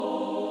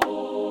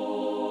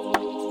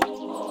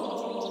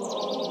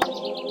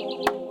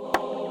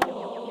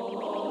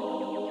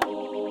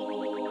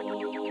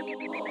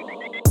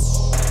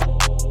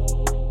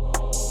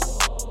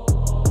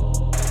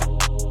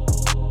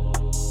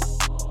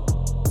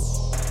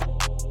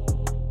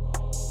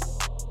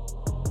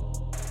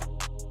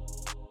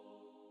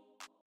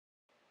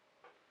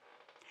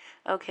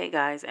Okay,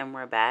 guys, and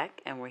we're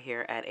back, and we're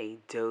here at a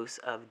dose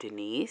of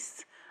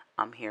Denise.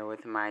 I'm here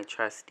with my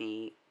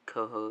trusty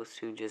co-host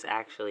who just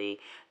actually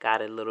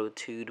got a little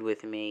tood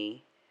with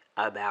me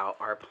about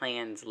our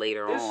plans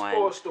later It's on.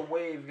 Sports the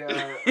Wave,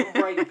 guy. I'm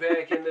right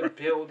back in the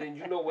building.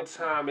 You know what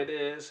time it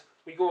is.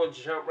 We gonna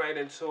jump right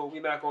into it.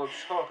 We're not gonna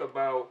talk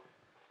about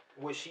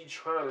what she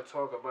trying to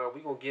talk about.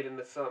 We gonna get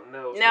into something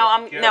else. No,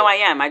 Let's I go.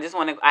 am. I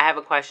have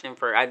a question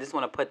I just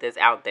want to put this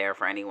out there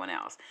for anyone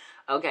else.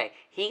 Okay,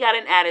 he got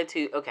an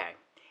attitude. Okay,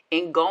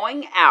 in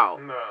going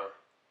out, Nah,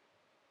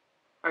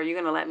 are you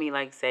gonna let me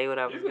say what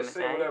I you was can gonna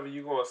say say? whatever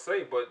you gonna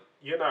say, but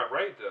you're not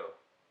right though.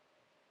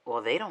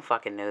 Well, they don't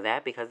fucking know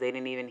that because they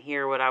didn't even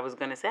hear what I was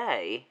gonna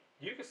say.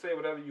 You can say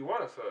whatever you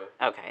want to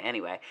say. Okay,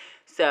 anyway,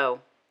 so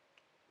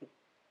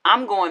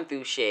I'm going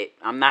through shit.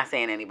 I'm not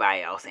saying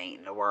anybody else ain't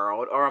in the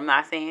world, or I'm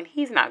not saying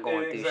he's not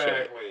going through shit.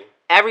 Exactly.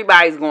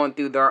 Everybody's going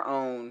through their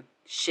own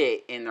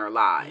shit in their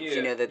lives,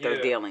 Yeah. that they're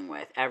Yeah. dealing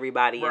with.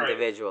 Everybody Right.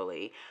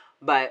 individually.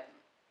 But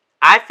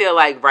I feel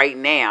like right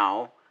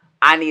now,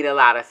 I need a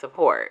lot of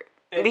support.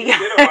 And you get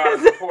a lot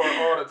of support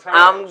all the time.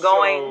 I'm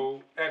going.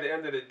 So at the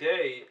end of the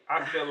day,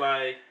 I feel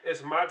like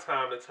it's my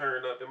time to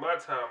turn up and my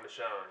time to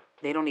shine.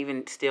 They don't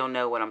even still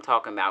know what I'm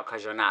talking about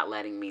because you're not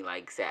letting me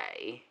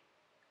say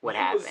what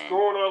happened. You was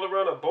going all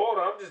around the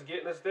border. I'm just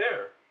getting us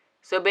there.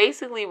 So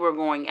basically, we're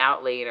going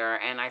out later,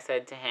 and I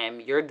said to him,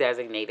 "You're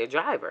designated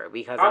driver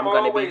because I'm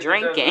going to be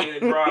drinking." I'm always the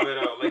designated driver,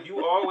 though. Like,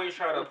 you always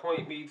try to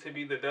point me to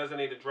be the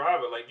designated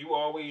driver. Like, you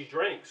always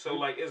drink. So,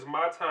 like, it's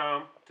my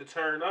time to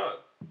turn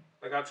up.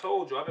 Like I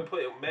told you, I've been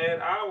putting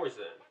mad hours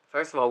in.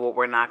 First of all, what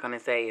we're not going to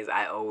say is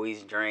I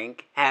always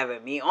drink.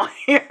 Having me on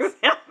here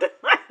sounding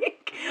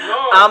like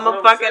I'm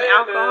a fucking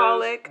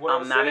alcoholic.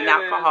 I'm not an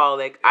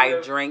alcoholic. I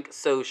drink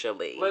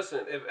socially.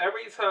 Listen, if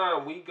every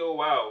time we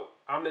go out,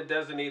 I'm the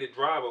designated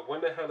driver,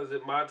 when the hell is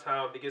it my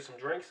time to get some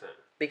drinks in?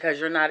 Because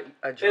you're not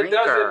a drinker. It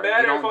doesn't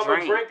matter if I'm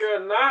drink. A drinker or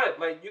not.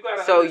 Like, you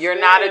gotta. So understand, you're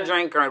not a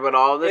drinker, but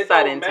all of a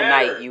sudden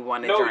tonight you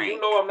want to drink. No, you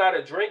know I'm not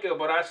a drinker,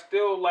 but I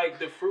still like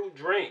the fruit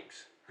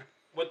drinks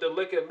with the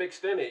liquor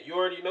mixed in it. You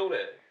already know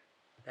that.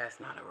 That's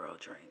not a real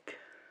drink.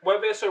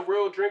 Whether it's a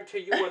real drink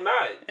to you or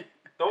not,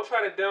 don't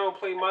try to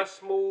downplay my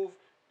smooth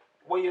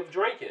way of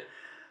drinking.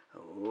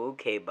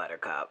 Okay,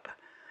 Buttercup.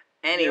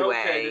 Anyway.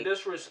 Yeah, okay, the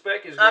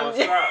disrespect is going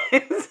to stop.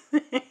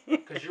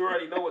 Because you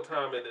already know what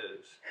time it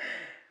is.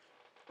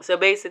 So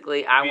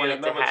basically, I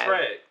wanted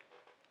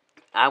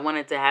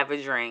to have a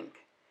drink.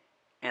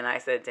 And I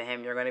said to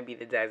him, "You're going to be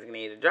the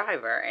designated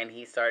driver." And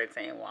he started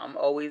saying, "Well, I'm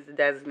always the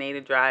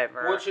designated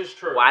driver. Which is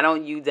true. Why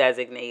don't you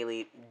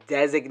designatedly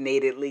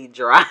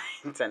drive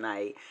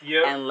tonight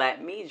and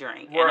let me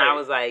drink?" Right. And I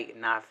was like,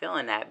 not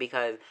feeling that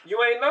because... You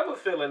ain't never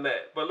feeling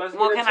that. But let's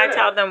Well, can I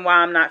tell them why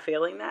I'm not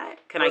feeling that?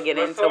 Can I get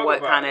into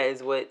what kind of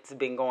is what's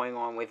been going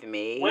on with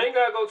me? We ain't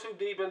got to go too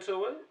deep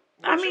into it.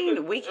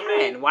 We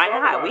can. Why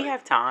not? We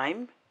have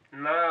time.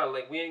 Nah,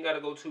 like, we ain't got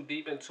to go too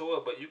deep into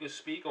it, but you can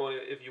speak on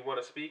it if you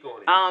want to speak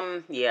on it.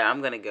 Yeah,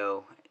 I'm going to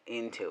go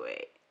into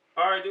it.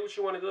 All right, do what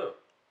you want to do.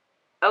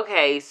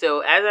 Okay, so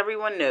as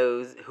everyone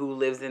knows who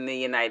lives in the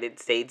United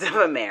States of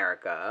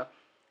America,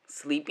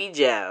 Sleepy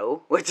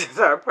Joe, which is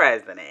our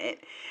president,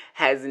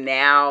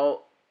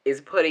 is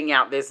putting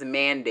out this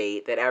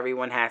mandate that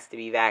everyone has to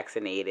be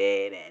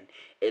vaccinated, and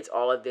it's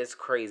all of this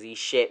crazy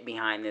shit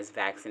behind this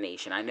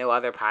vaccination. I know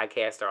other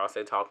podcasts are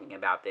also talking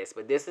about this,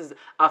 but this is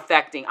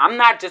affecting... I'm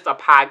not just a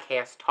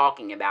podcast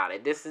talking about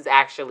it. This is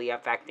actually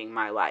affecting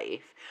my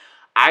life.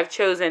 I've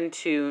chosen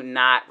to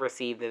not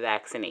receive the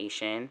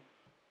vaccination.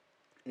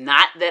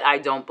 Not that I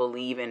don't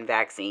believe in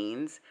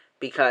vaccines,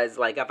 because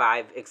if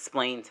I've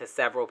explained to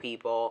several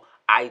people,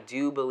 I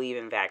do believe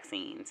in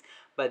vaccines.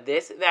 But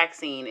this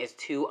vaccine is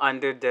too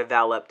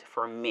underdeveloped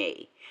for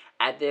me.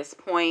 At this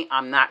point,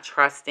 I'm not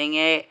trusting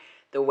it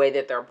the way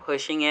that they're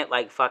pushing it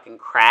like fucking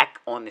crack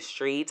on the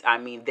streets. I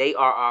mean, they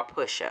are our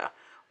pusher.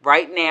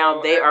 Right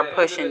now, they are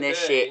pushing this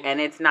shit, and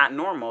it's not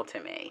normal to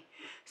me.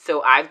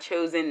 So I've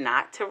chosen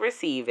not to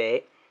receive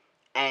it.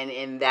 And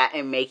in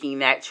making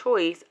that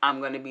choice, I'm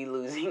going to be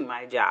losing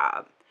my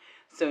job.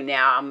 So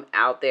now I'm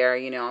out there,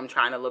 I'm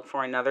trying to look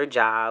for another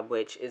job,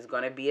 which is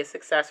going to be a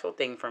successful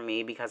thing for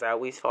me because I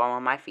always fall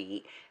on my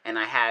feet and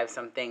I have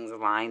some things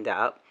lined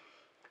up.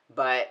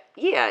 But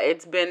yeah,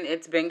 it's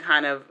been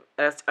kind of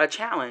a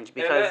challenge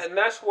because... And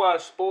that's why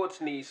sports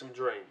need some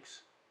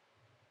drinks.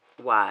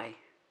 Why?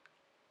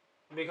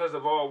 Because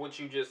of all what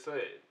you just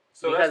said.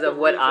 So because of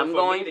what I'm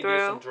going through?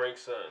 Get some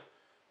drinks in.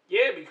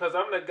 Yeah, because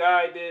I'm the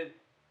guy that...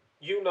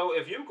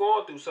 if you're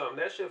going through something,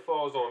 that shit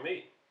falls on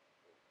me.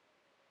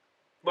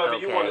 Whether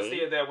you want to see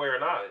it that way or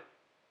not.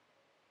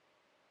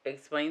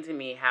 Explain to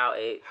me how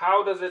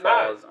does it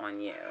falls on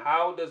you.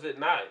 How does it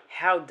not?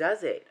 How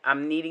does it?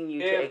 I'm needing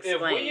you to explain.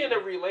 If we in a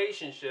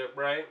relationship,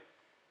 right,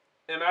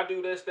 and I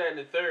do this, that, and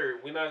the third,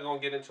 we're not going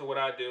to get into what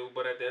I do,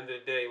 but at the end of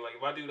the day,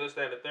 if I do this,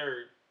 that, and the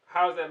third,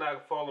 how is that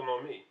not falling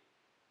on me?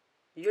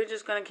 You're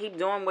just going to keep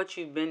doing what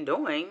you've been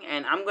doing,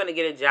 and I'm going to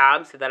get a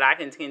job so that I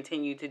can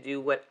continue to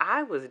do what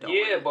I was doing.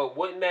 Yeah, but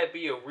wouldn't that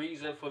be a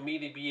reason for me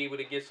to be able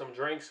to get some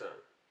drinks in?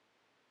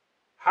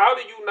 How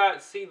do you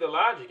not see the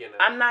logic in that?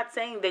 I'm not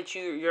saying that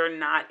you're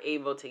not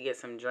able to get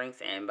some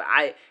drinks in, but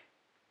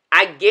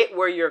I get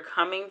where you're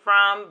coming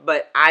from,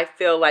 but I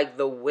feel like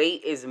the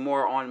weight is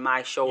more on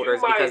my shoulders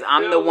because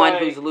I'm the one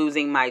who's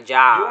losing my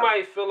job. You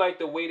might feel like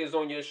the weight is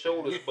on your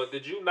shoulders, but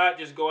did you not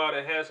just go out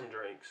and have some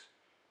drinks?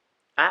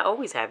 I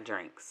always have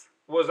drinks.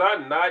 Was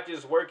I not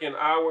just working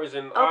hours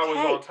and hours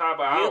on top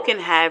of hours? You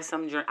can have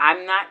some drink.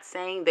 I'm not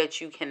saying that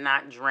you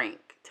cannot drink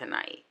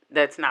tonight.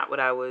 That's not what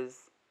I was.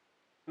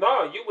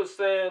 No, you were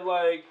saying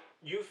like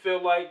you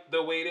feel like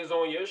the weight is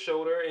on your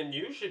shoulder and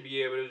you should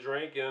be able to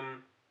drink and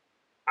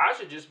I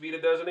should just be the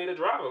designated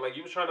driver. Like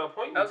you were trying to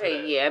appoint me to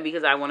that. Yeah,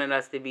 because I wanted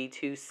us to be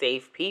two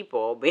safe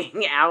people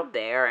being out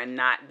there and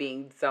not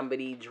being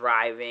somebody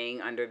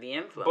driving under the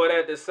influence. But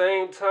at the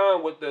same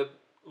time, with the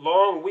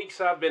long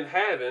weeks I've been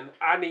having,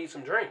 I need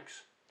some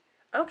drinks.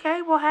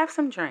 Okay, we'll have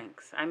some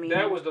drinks. I mean,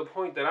 that was the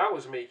point that I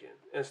was making.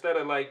 Instead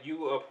of like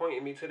you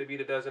appointing me to be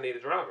the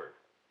designated driver.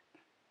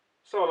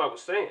 That's all I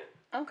was saying.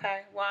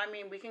 Okay, well, I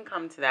mean, we can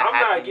come to that.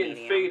 I'm not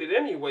getting faded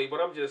anyway, but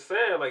I'm just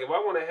saying, like, if I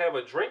want to have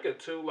a drink or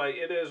two, like,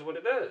 it is what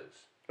it is.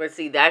 But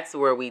see, that's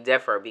where we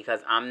differ because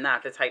I'm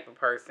not the type of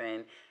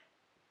person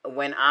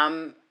and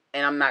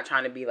I'm not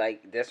trying to be,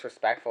 like,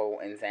 disrespectful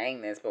in saying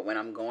this, but when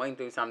I'm going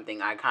through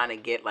something, I kind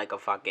of get, like,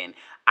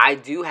 I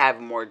do have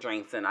more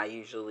drinks than I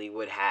usually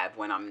would have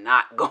when I'm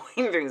not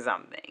going through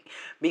something.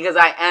 Because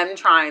I am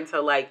trying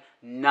to, like,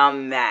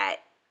 numb that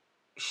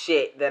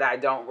shit that I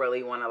don't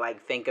really want to,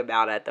 like, think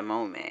about at the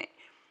moment.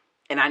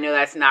 And I know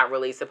that's not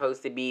really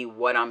supposed to be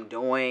what I'm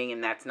doing,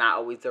 and that's not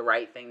always the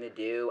right thing to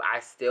do. I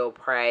still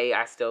pray.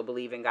 I still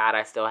believe in God.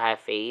 I still have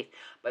faith.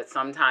 But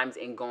sometimes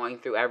in going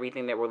through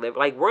everything that we're living,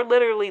 like, we're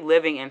literally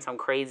living in some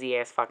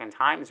crazy-ass fucking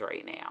times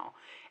right now.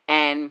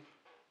 And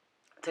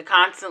to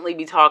constantly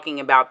be talking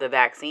about the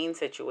vaccine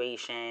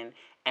situation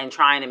and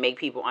trying to make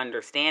people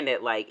understand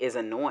it, like, is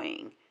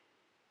annoying.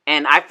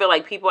 And I feel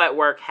like people at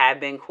work have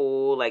been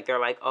cool. Like, they're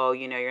like, oh,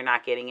 you're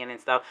not getting in and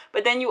stuff.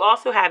 But then you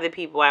also have the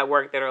people at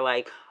work that are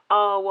like,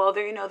 oh, well,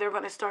 they're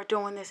going to start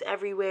doing this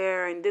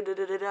everywhere and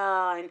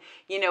da-da-da-da-da. And,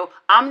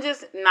 I'm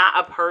just not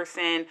a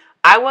person.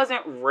 I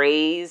wasn't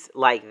raised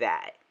like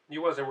that.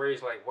 You wasn't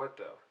raised like what,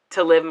 though?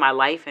 To live my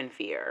life in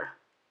fear.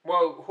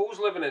 Well, who's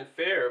living in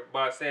fear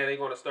by saying they're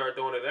going to start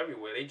doing it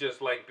everywhere? They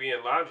just like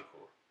being logical.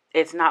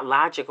 It's not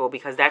logical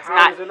because that's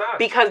How is it not?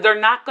 Because they're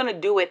not going to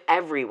do it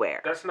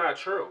everywhere. That's not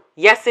true.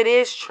 Yes, it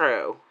is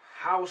true.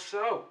 How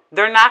so?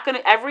 They're not going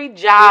to, every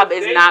job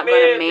is not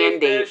going to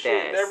mandate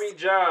this. Every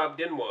job,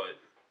 then what?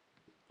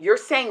 You're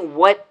saying,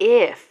 what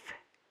if?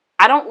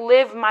 I don't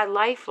live my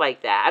life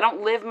like that. I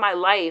don't live my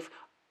life.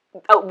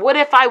 What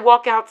if I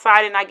walk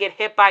outside and I get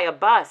hit by a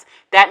bus?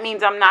 That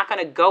means I'm not going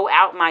to go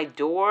out my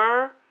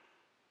door?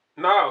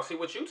 No, see,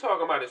 what you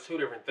talking about is two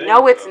different things.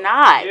 No, it's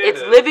not. Yeah,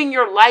 it's living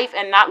your life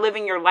and not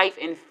living your life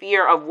in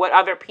fear of what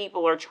other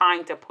people are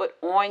trying to put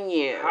on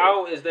you.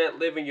 How is that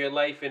living your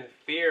life in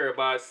fear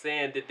by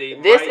saying that they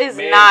this might is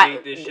mandate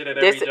not, this shit at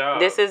every job?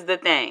 This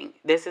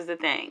is the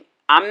thing.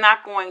 I'm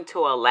not going to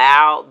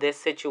allow this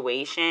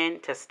situation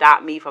to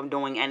stop me from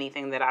doing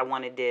anything that I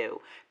want to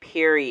do.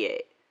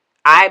 Period.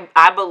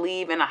 I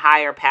believe in a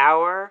higher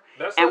power.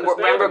 That's and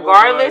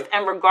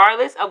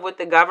regardless of what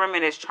the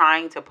government is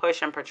trying to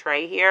push and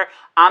portray here,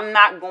 I'm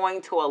not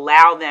going to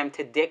allow them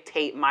to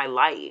dictate my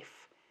life.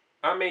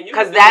 I mean,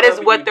 because that is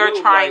what they're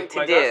trying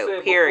to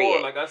do.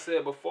 Period. Like I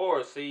said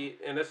before, see,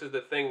 and this is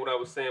the thing what I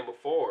was saying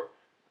before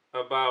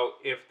about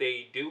if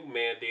they do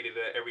mandate it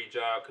at every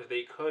job, because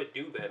they could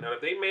do that. Now, if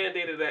they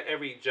mandated it at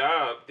every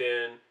job,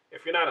 then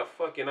if you're not a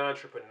fucking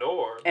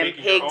entrepreneur and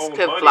making pigs your own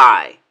could money,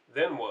 fly.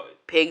 Then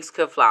what? Pigs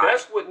could fly.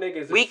 That's what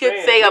niggas is we saying.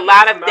 Could say niggas a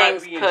lot of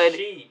things could.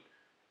 Sheep.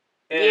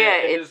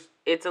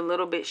 It's a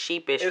little bit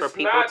sheepish for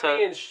people to. It's not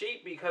being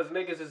sheep because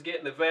niggas is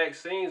getting the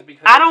vaccines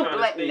because I don't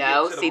blame.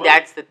 No, see,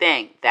 that's the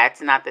thing.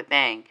 That's not the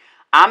thing.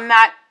 I'm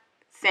not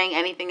saying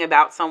anything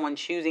about someone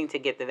choosing to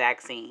get the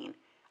vaccine.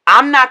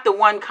 I'm not the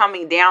one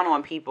coming down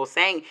on people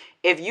saying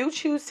if you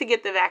choose to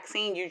get the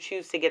vaccine, you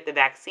choose to get the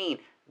vaccine.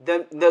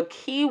 The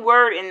key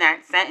word in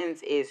that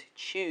sentence is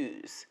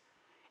choose.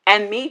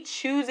 And me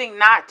choosing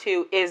not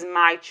to is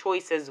my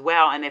choice as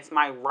well, and it's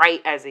my right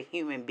as a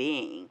human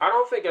being. I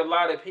don't think a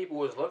lot of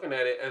people is looking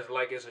at it as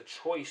like it's a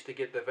choice to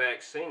get the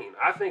vaccine.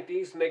 I think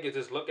these niggas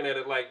is looking at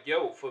it like,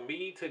 yo, for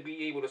me to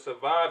be able to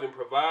survive and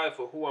provide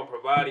for who I'm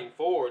providing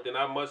for, then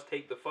I must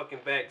take the fucking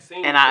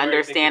vaccine. And I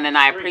understand and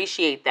I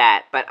appreciate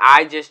that, but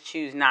I just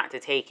choose not to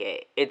take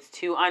it. It's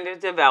too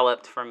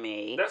underdeveloped for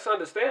me. That's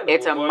understandable.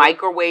 It's a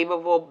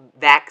microwavable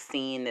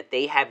vaccine that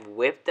they have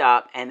whipped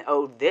up, and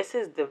this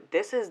is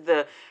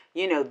the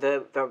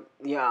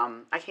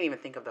I can't even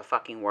think of the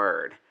fucking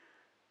word.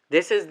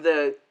 This is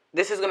going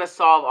to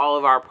solve all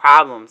of our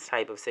problems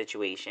type of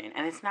situation.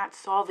 And it's not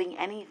solving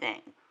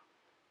anything.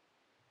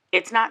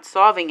 It's not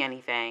solving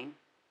anything.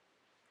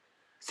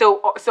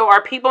 So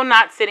are people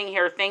not sitting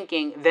here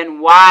thinking, then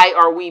why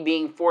are we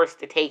being forced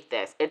to take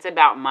this? It's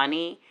about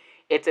money.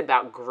 It's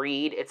about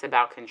greed. It's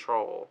about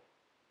control.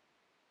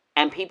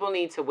 And people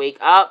need to wake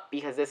up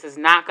because this is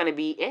not going to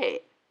be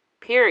it.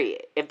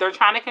 Period. If they're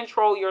trying to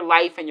control your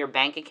life and your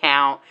bank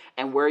account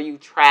and where you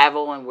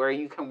travel and where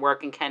you can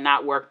work and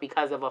cannot work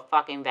because of a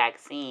fucking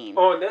vaccine.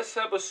 On this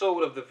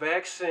episode of the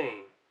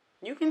vaccine.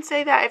 You can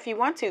say that if you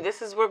want to.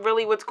 This is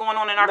what's going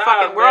on in our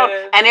fucking world.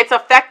 Man. And it's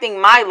affecting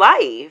my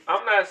life.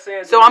 I'm not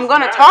saying so I'm going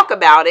to talk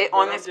about it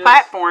on this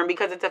platform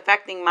because it's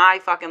affecting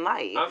my fucking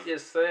life. I'm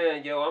just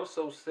saying, yo, I'm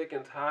so sick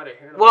and tired of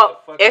hearing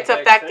about the fucking it's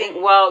affecting,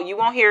 you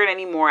won't hear it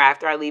anymore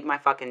after I leave my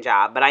fucking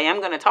job. But I am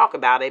going to talk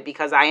about it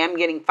because I am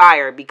getting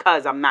fired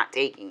because I'm not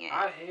taking it.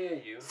 I hear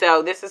you.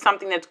 So this is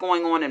something that's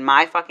going on in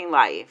my fucking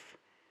life.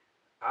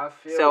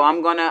 So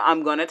I'm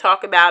gonna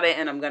talk about it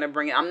and I'm gonna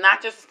bring it. I'm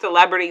not just a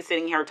celebrity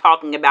sitting here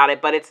talking about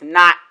it, but it's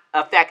not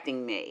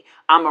affecting me.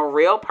 I'm a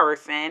real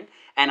person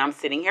and I'm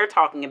sitting here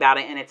talking about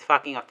it and it's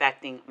fucking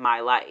affecting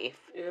my life.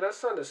 Yeah,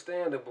 that's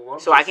understandable.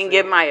 So I can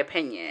give my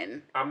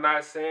opinion. I'm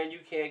not saying you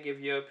can't give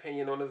your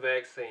opinion on the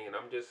vaccine.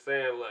 I'm just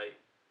saying, like,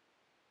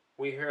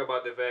 we hear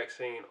about the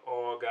vaccine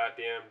all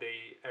goddamn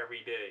day,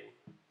 every day.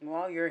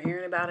 Well, you're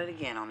hearing about it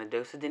again on A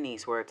Dose of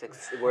Denise, where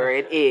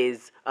it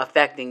is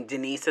affecting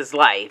Denise's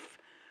life.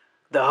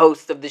 The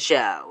host of the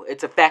show.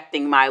 It's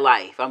affecting my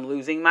life. I'm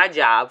losing my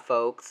job,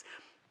 folks.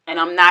 And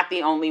I'm not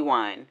the only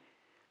one.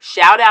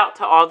 Shout out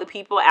to all the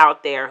people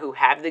out there who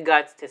have the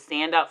guts to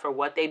stand up for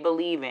what they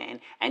believe in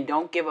and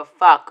don't give a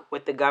fuck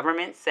what the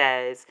government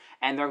says,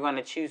 and they're going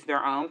to choose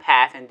their own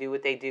path and do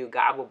what they do.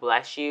 God will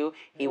bless you.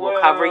 He will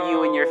cover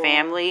you and your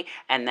family,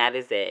 and that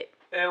is it.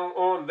 And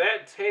on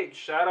that take,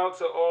 shout out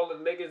to all the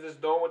niggas that's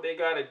doing what they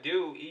gotta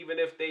do, even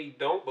if they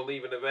don't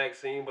believe in the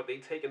vaccine, but they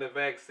taking the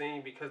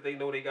vaccine because they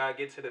know they gotta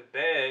get to the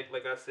bag,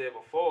 like I said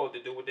before,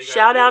 to do what they gotta do.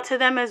 Shout out to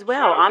them as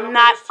well. I'm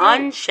not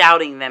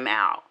unshouting them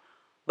out.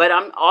 But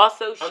I'm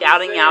also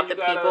shouting out the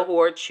people who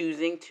are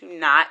choosing to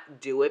not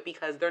do it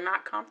because they're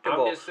not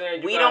comfortable. I'm just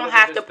saying we don't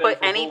have to put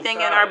anything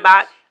in our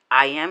body.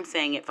 I am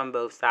saying it from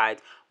both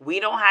sides. We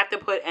don't have to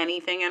put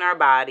anything in our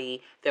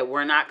body that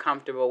we're not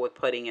comfortable with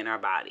putting in our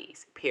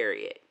bodies.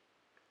 Period.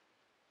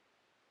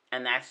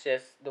 And that's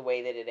just the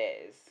way that it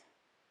is.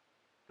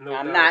 No,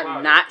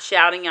 I'm not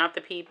shouting out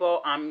the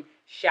people. I'm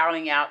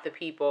shouting out the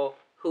people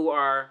who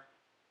are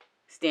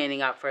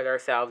standing up for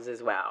themselves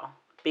as well.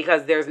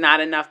 Because there's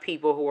not enough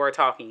people who are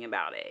talking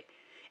about it.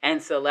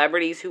 And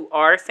celebrities who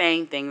are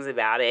saying things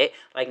about it,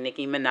 like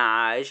Nicki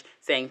Minaj,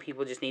 saying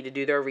people just need to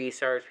do their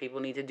research, people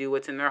need to do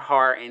what's in their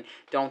heart, and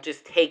don't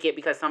just take it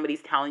because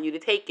somebody's telling you to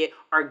take it,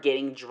 are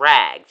getting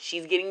dragged.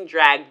 She's getting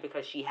dragged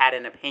because she had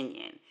an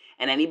opinion.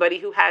 And anybody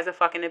who has a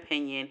fucking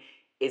opinion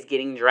is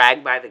getting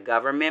dragged by the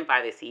government,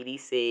 by the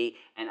CDC,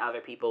 and other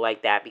people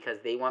like that because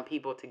they want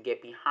people to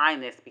get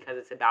behind this because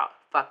it's about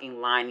fucking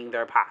lining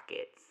their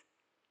pockets.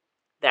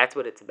 That's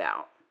what it's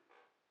about.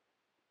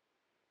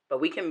 But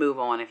we can move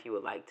on if you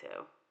would like to.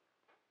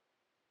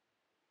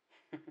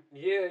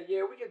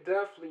 Yeah, we could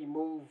definitely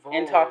move on.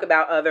 And talk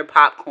about other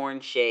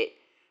popcorn shit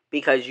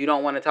because you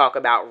don't want to talk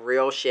about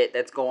real shit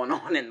that's going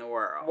on in the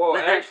world. Well,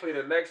 actually,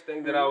 the next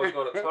thing that I was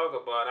going to talk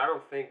about, I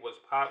don't think was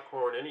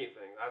popcorn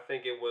anything. I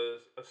think it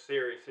was a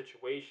serious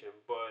situation,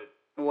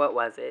 but... What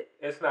was it?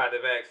 It's not the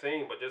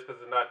vaccine, but just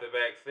because it's not the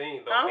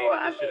vaccine don't mean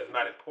that this shit is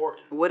not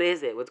important. What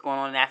is it? What's going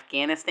on in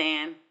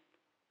Afghanistan?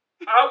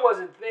 I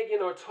wasn't thinking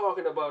or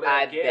talking about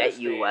Afghanistan. I bet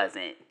you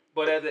wasn't.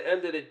 But at the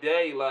end of the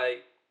day,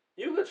 like,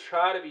 you could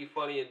try to be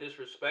funny and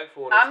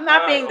disrespectful. And I'm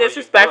not being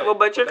disrespectful,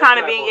 but you're kind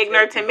of being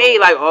ignorant to me.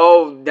 Like,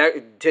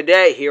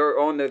 today, here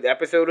on the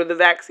episode of the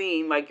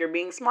vaccine, like, you're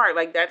being smart.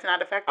 Like, that's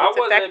not affecting me. I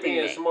wasn't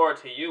being smart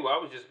to you. I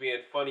was just being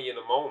funny in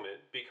the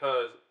moment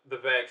because the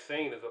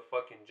vaccine is a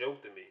fucking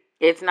joke to me.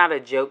 It's not a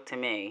joke to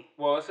me.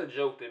 Well, it's a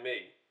joke to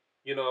me.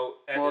 You know,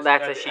 at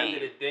that's a shame.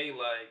 End of the day,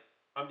 like,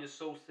 I'm just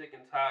so sick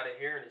and tired of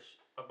hearing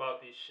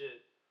about this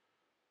shit.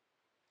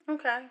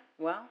 Okay,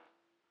 well,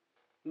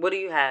 what do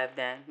you have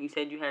then? You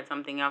said you had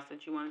something else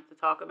that you wanted to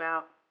talk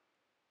about?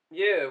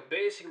 Yeah,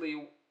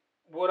 basically,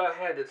 what I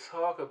had to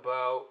talk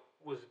about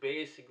was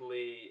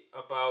basically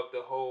about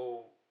the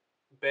whole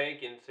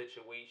banking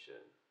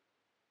situation.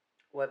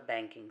 What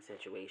banking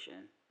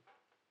situation?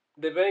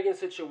 The banking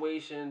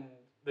situation,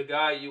 the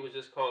guy you was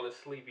just calling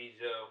Sleepy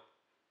Joe,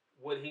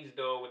 what he's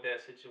doing with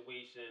that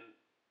situation,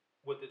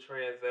 with the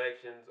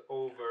transactions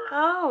over.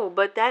 Oh,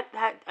 but that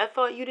I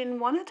thought you didn't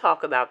want to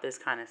talk about this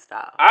kind of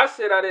stuff. I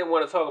said I didn't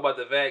want to talk about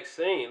the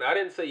vaccine. I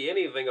didn't say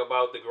anything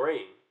about the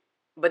green.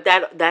 But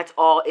that's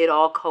all. It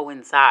all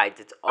coincides.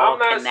 It's all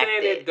connected. I'm not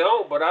saying it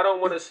don't, but I don't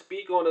want to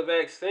speak on the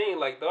vaccine.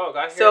 Like, dog,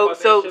 I hear about that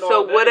shit all day.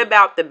 So what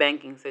about the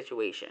banking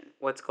situation?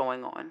 What's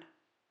going on?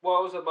 Well,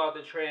 it was about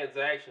the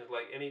transactions.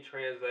 Like, any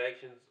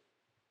transactions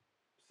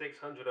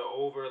 600 or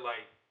over,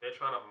 like, they're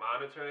trying to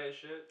monitor that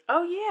shit.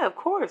 Oh, yeah, of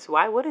course.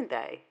 Why wouldn't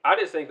they? I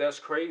just think that's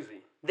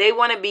crazy. They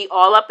want to be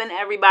all up in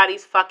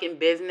everybody's fucking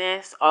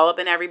business, all up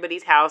in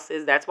everybody's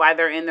houses. That's why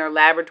they're in their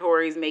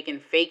laboratories making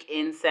fake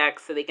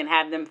insects so they can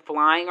have them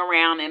flying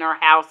around in our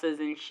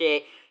houses and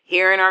shit,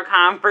 hearing our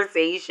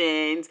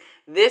conversations.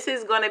 This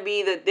is going to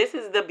be this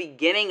is the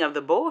beginning of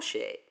the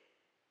bullshit.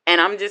 And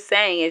I'm just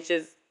saying, it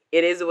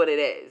is what it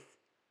is.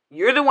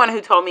 You're the one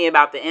who told me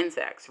about the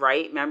insects,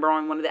 right? Remember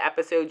on one of the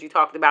episodes you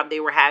talked about they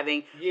were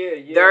having... Yeah,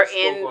 They're I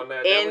spoke on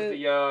that. That was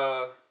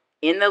the...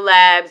 in the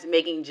labs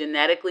making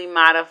genetically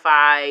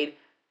modified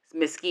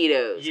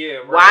mosquitoes. Yeah,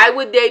 right. Why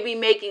would they be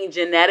making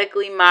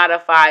genetically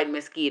modified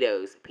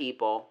mosquitoes,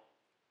 people?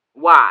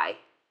 Why?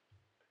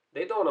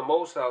 They doing the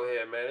most out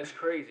here, man. It's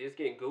crazy. It's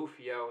getting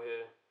goofy out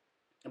here.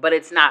 But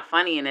it's not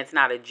funny and it's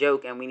not a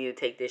joke, and we need to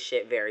take this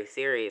shit very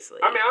seriously.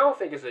 I mean, I don't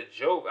think it's a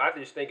joke. I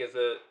just think it's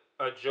a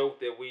joke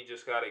that we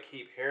just gotta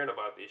keep hearing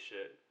about this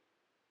shit.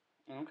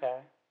 Okay.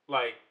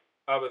 Like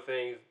other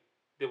things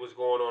that was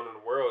going on in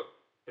the world,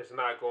 it's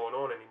not going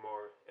on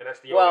anymore, and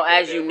that's the well, only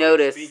thing as you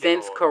noticed,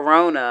 since on.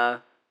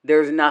 Corona,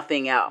 there's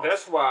nothing else.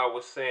 That's why I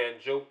was saying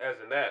joke as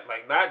in that,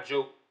 like not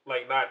joke,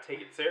 like not take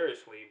it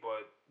seriously,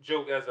 but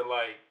joke as in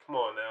like, come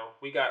on now,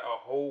 we got a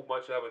whole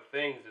bunch of other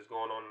things that's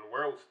going on in the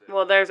world still.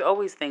 Well, there's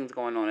always things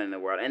going on in the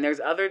world, and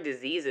there's other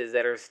diseases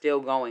that are still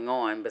going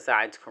on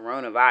besides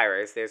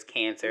coronavirus. There's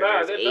cancer,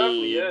 there's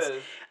AIDS.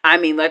 Is. I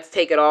mean, let's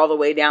take it all the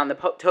way down the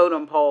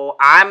totem pole.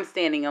 I'm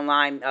standing in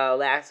line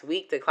last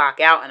week to clock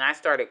out, and I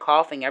started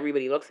coughing.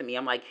 Everybody looks at me.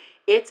 I'm like,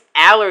 it's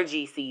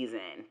allergy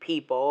season,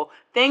 people.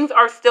 Things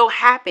are still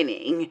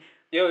happening.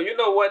 Yo, you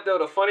know what, though?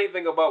 The funny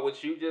thing about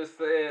what you just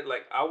said,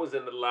 like, I was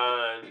in the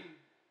line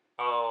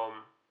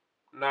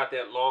not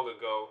that long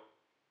ago.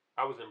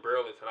 I was in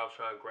Burlington. I was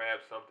trying to grab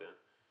something.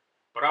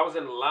 But I was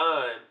in the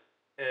line,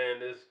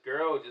 and this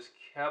girl just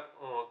kept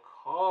on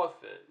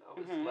coughing. I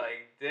was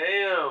like,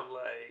 damn,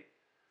 like...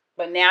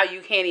 But now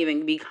you can't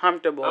even be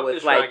comfortable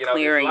with, like,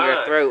 clearing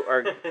your throat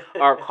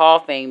or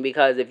coughing,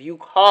 because if you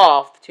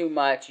cough too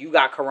much, you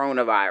got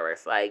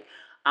coronavirus. Like,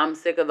 I'm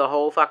sick of the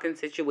whole fucking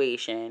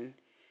situation.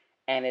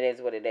 And it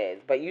is what it is.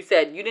 But you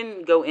said you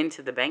didn't go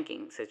into the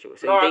banking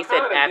situation. No, I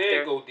kind of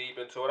did go deep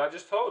into it. I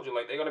just told you,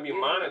 like, they're gonna be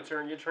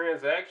monitoring your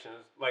transactions,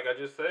 like I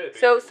just said.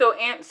 Basically.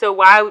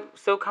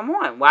 So come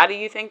on. Why do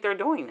you think they're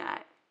doing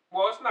that?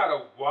 Well, it's not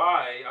a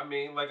why. I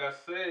mean, like I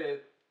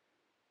said,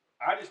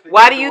 I just think.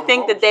 Why do you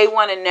think that they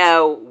want to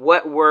know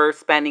what we're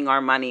spending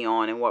our money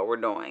on and what we're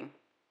doing?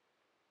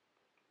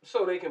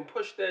 So they can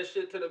push that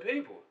shit to the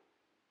people,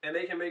 and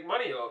they can make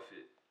money off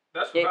it.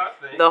 That's what I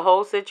think. The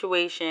whole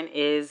situation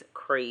is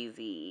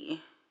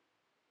crazy.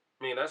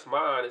 I mean, that's my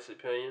honest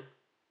opinion.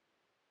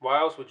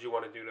 Why else would you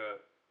want to do that?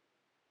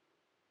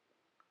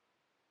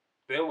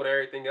 Then with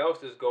everything else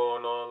that's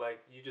going on, like,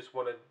 you just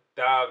want to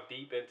dive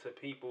deep into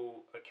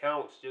people's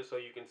accounts just so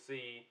you can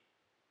see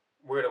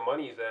where the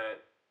money's at.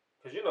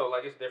 Because, you know,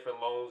 like, it's different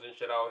loans and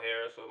shit out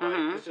here. So,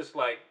 like, it's just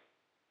like,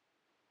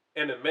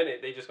 in a minute,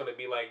 they just going to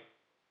be like,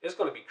 it's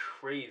going to be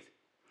crazy.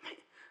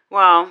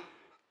 Well...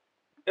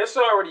 It's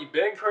already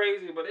been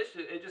crazy, but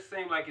it just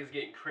seemed like it's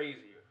getting crazier.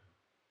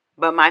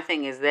 But my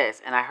thing is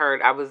this, and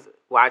I was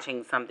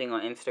watching something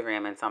on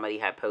Instagram, and somebody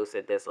had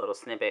posted this little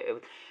snippet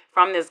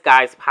from this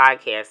guy's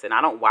podcast, and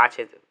I don't watch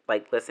it,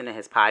 like, listen to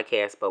his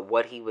podcast, but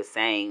what he was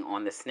saying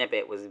on the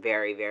snippet was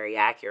very, very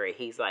accurate.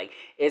 He's like,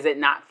 is it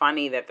not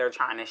funny that they're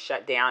trying to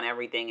shut down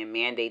everything and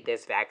mandate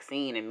this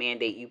vaccine and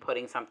mandate you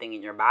putting something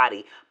in your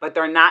body, but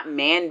they're not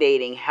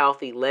mandating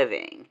healthy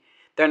living?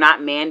 They're not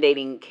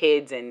mandating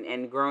kids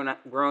and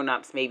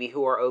grown-ups maybe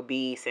who are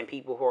obese and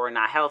people who are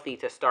not healthy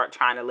to start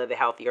trying to live a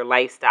healthier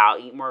lifestyle,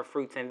 eat more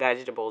fruits and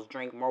vegetables,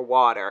 drink more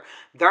water.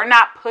 They're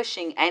not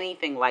pushing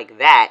anything like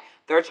that.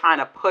 They're trying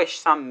to push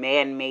some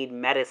man-made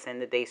medicine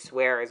that they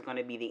swear is going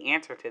to be the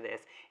answer to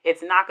this.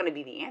 It's not going to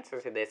be the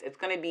answer to this. It's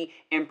going to be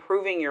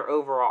improving your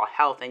overall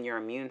health and your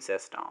immune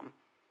system.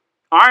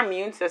 Our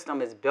immune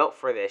system is built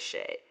for this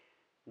shit.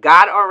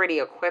 God already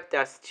equipped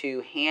us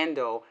to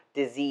handle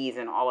disease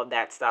and all of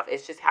that stuff.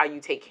 It's just how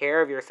you take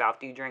care of yourself.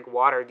 Do you drink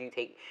water? Do you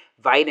take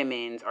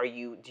vitamins? Do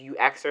you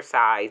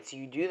exercise? Do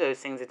you do those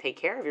things to take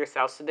care of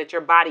yourself so that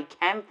your body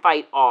can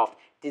fight off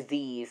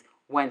disease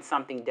when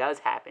something does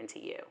happen to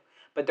you?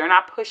 But they're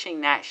not pushing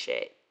that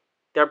shit.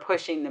 They're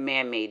pushing the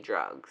man-made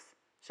drugs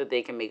so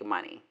they can make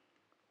money.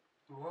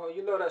 Well,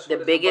 you know that's the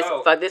what biggest it's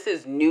about. Fuck. This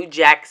is New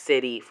Jack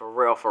City for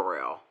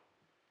real.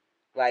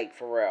 Like,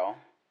 for real.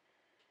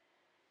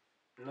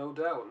 No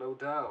doubt, no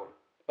doubt.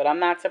 But I'm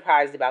not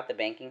surprised about the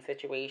banking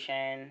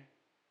situation.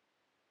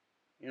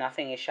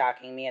 Nothing is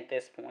shocking me at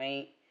this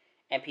point.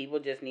 And people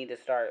just need to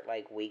start,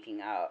 like, waking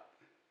up.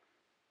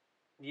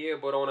 Yeah,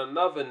 but on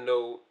another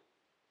note,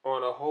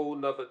 on a whole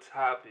nother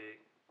topic,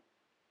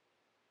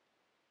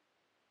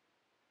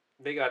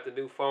 they got the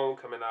new phone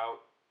coming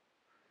out.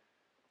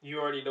 You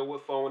already know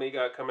what phone they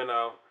got coming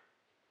out.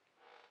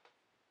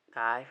 The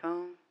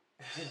iPhone?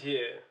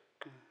 Yeah.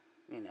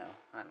 You know,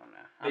 I don't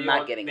know. I'm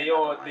not getting another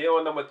one. They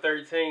on number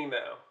 13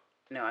 now.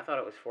 No, I thought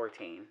it was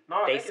 14.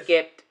 No, they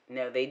skipped.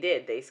 No, they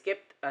did. They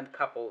skipped a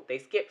couple. They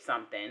skipped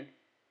something,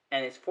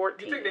 and it's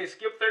 14. You think they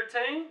skipped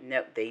 13?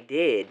 No, they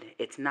did.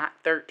 It's not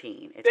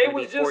 13. It's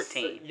going to be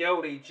 14.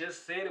 They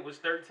just said it was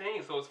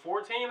 13, so it's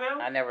 14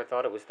 now? I never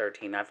thought it was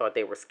 13. I thought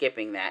they were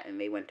skipping that,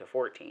 and they went to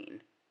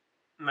 14.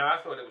 No, I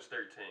thought it was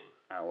 13.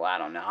 Oh, well, I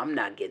don't know. I'm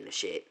not getting the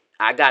shit.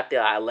 I got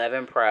the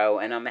 11 Pro,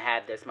 and I'm going to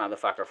have this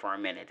motherfucker for a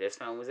minute. This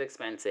phone was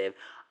expensive.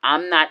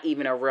 I'm not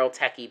even a real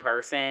techie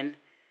person,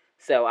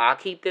 So I'll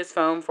keep this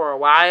phone for a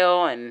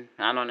while, and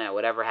I don't know,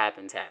 whatever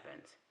happens,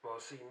 happens. Well,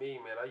 see me,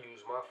 man, I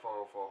use my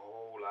phone for a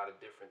whole lot of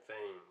different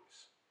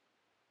things.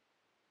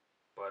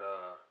 But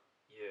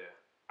yeah,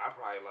 I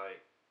probably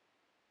like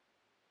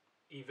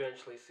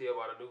eventually see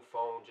about a new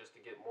phone just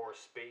to get more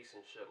space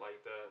and shit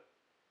like that.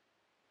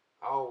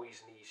 I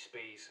always need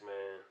space,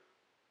 man.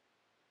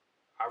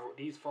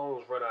 These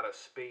phones run out of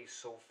space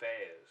so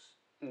fast.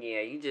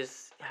 Yeah, you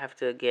just have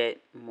to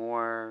get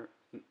more.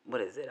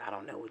 What is it? I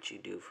don't know what you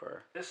do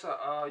for It's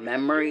a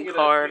memory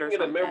card you or can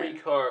get a something. memory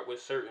card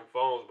with certain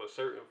phones, but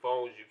certain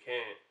phones you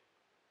can't.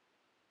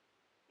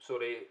 So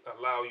they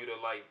allow you to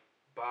like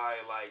buy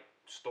like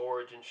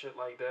storage and shit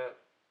like that.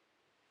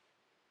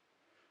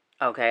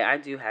 Okay, I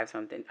do have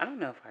something. I don't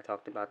know if I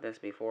talked about this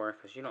before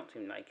because you don't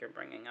seem like you're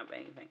bringing up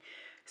anything.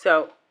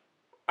 So,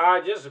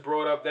 I just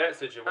brought up that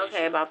situation.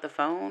 okay, about the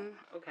phone.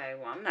 Okay,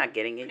 well, I'm not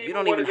getting it. People You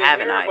don't wanted even to have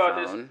an hear about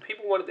iPhone. this.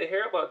 People wanted to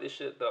hear about this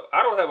shit though.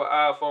 I don't have an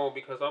iPhone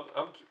because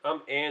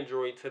I'm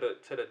Android to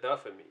the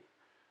death of me.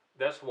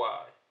 That's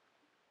why.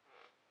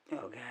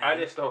 Okay. I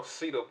just don't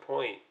see the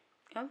point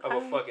of a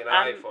Okay. fucking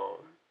iPhone. All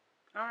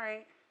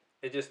right.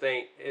 It just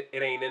ain't.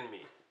 It ain't in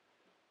me.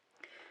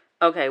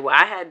 Okay, well,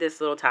 I had this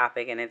little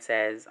topic, and it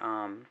says,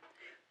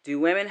 do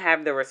women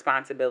have the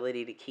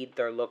responsibility to keep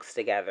their looks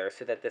together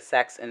so that the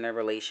sex in their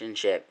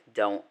relationship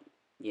don't,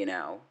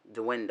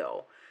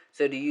 dwindle?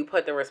 So do you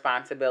put the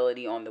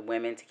responsibility on the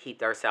women to keep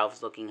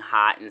themselves looking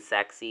hot and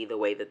sexy the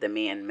way that the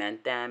man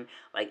meant them?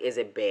 Like, is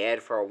it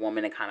bad for a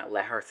woman to kind of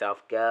let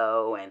herself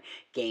go and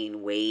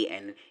gain weight?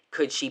 And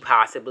could she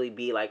possibly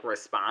be, like,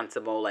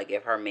 responsible, like,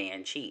 if her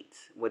man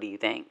cheats? What do you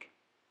think?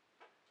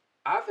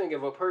 I think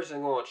if a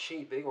person gonna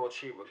cheat, they gonna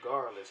cheat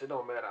regardless. It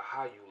don't matter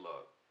how you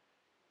look.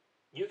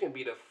 You can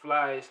be the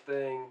flyest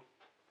thing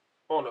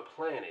on the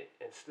planet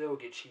and still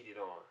get cheated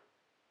on.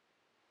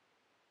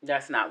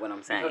 That's not what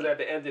I'm saying. Because at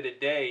the end of the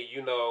day,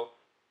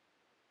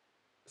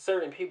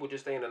 certain people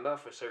just ain't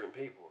enough for certain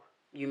people.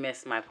 You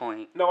missed my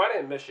point. No, I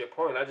didn't miss your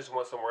point. I just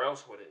went somewhere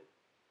else with it.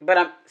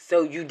 But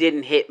so you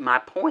didn't hit my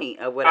point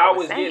of what I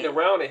was saying. I was getting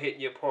around to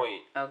hitting your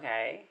point.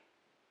 Okay.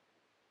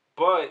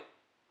 But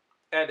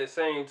at the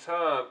same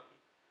time,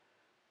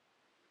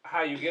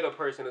 how you get a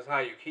person is how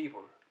you keep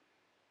them.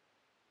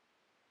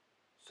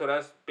 So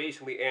that's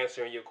basically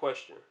answering your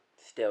question.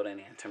 Still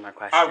didn't answer my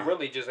question. I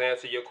really just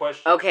answered your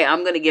question. Okay,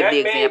 I'm gonna give the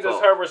example. That means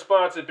it's her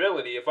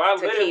responsibility. If I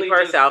literally keep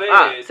herself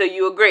just said, up, so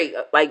you agree?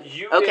 Like,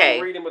 you okay,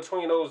 didn't read in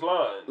between those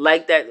lines,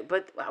 like that.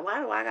 But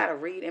why do I gotta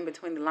read in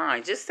between the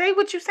lines? Just say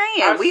what you're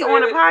saying. We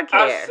on a podcast.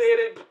 I said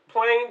it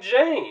plain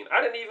Jane.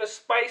 I didn't even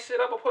spice it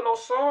up or put no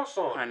sauce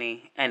on.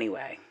 Honey,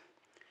 anyway.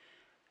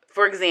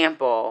 For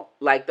example,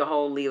 like the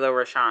whole Lela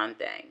Rochon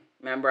thing.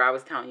 Remember I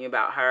was telling you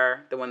about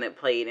her, the one that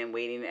played in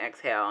Waiting to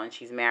Exhale, and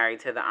she's married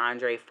to the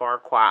Andre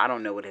Farquaad. I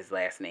don't know what his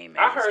last name is.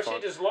 I heard she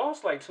just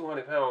lost like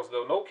 200 pounds,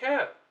 though. No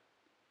cap.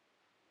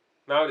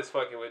 Now I'm just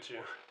fucking with you.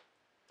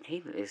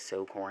 He is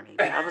so corny.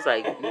 I was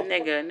like,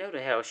 nigga, no the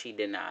hell she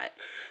did not.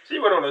 She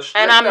went on a strict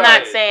And I'm diet.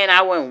 not saying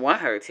I wouldn't want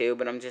her to,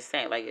 but I'm just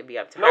saying, like, it'd be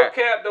up to her. No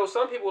cap, though.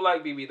 Some people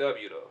like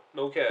BBW, though.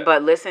 No cap.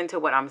 But listen to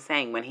what I'm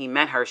saying. When he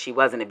met her, she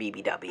wasn't a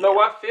BBW. No,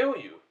 I feel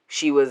you.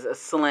 She was a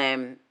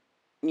slim,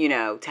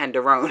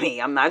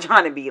 tenderoni. I'm not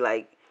trying to be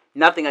like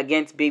nothing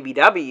against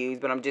BBWs,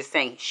 but I'm just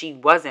saying she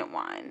wasn't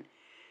one.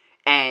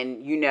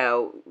 And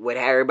what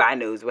everybody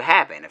knows what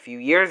happened. A few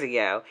years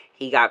ago,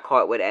 he got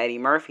caught with Eddie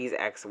Murphy's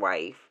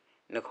ex-wife,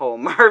 Nicole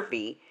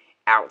Murphy,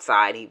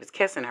 outside. He was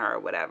kissing her or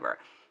whatever.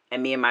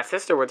 And me and my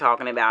sister were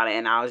talking about it,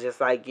 and I was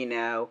just like,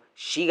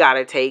 she got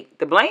to take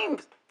the blame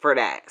for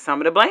that.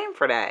 Some of the blame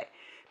for that.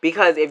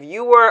 Because if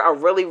you were a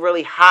really,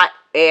 really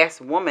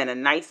hot-ass woman, a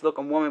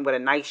nice-looking woman with a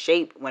nice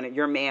shape when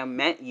your man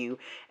met you,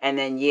 and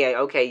then,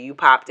 you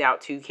popped out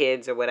 2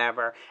 kids or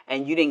whatever,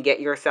 and you didn't get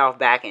yourself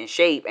back in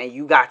shape, and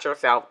you got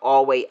yourself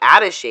all the way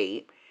out of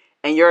shape,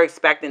 and you're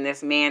expecting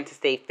this man to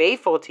stay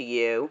faithful to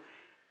you,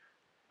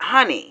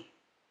 honey,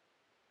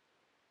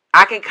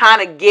 I can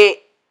kind of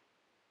get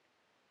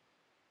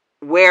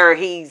where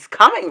he's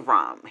coming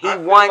from. He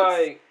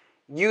wants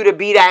you to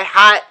be that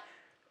hot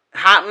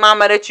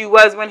mama that you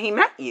was when he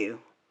met you.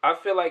 I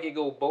feel like it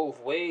go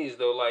both ways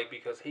though,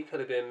 because he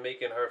could have been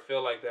making her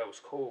feel like that was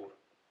cool.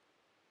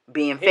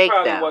 Being fake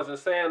though. He probably wasn't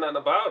saying nothing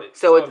about it.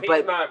 So if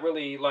he's not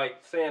really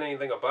saying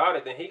anything about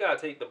it, then he gotta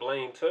take the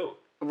blame too.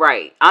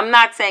 Right. I'm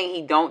not saying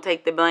he don't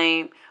take the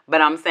blame,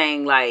 but I'm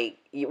saying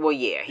he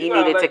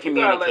needed to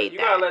communicate that. You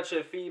gotta let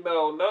your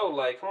female know,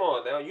 come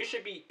on now, you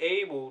should be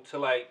able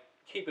to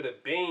keep it a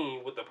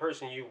bean with the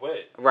person you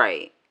with.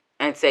 Right.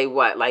 And say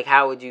what?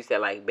 How would you say,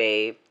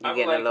 babe, you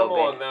getting a little bit?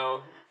 Come on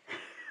now.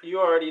 You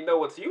already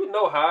know you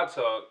know how I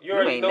talk. You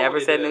ain't never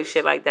said no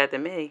shit like that to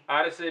me.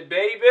 I just said,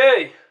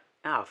 baby.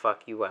 I'll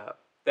fuck you up.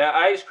 That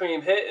ice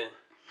cream hitting.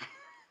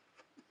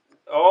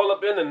 All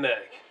up in the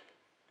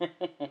neck.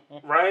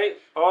 Right?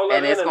 All up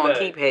in the neck. And it's going to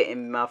keep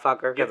hitting,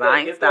 motherfucker, because I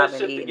ain't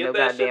stopping eating no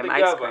goddamn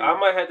ice cream.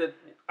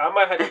 I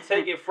might have to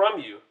take it from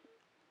you.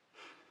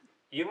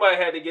 You might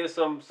have to get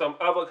some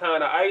other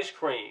kind of ice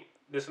cream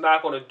that's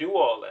not going to do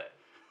all that.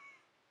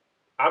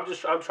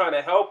 I'm trying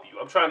to help you.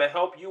 I'm trying to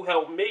help you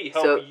help me.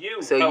 Help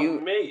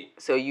me.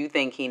 So you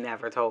think he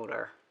never told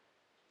her?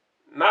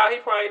 Nah, he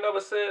probably never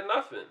said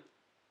nothing.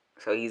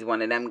 So he's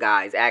one of them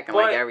guys acting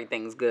like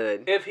everything's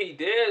good. If he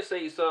did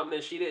say something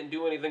and she didn't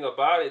do anything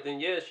about it, then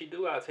yeah, she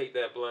do gotta take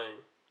that blame.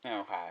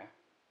 Okay.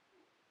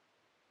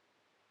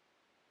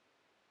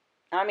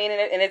 I mean,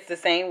 and it's the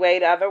same way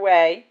the other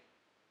way.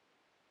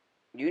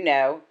 You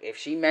know, if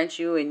she meant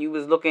you and you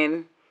was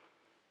looking,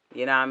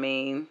 you know what I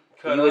mean?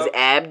 You was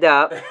abbed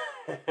up.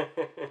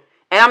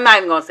 And I'm not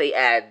even going to say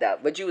abbed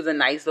up, but you was a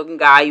nice looking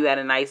guy. You had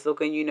a nice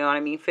looking, you know what I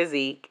mean,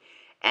 physique.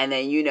 And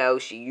then, you know,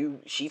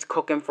 she's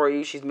cooking for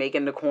you. She's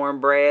making the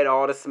cornbread,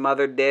 all the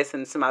smothered this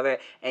and some other.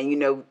 And, you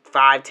know,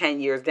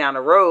 5-10 years down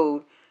the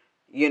road,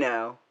 you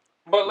know,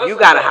 you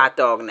got a hot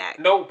dog neck.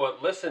 No,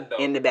 but listen, though.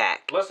 In the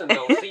back. Listen,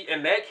 though. See,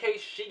 in that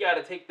case, she got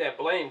to take that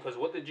blame because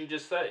what did you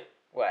just say?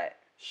 What?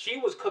 She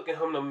was cooking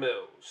him the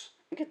meals.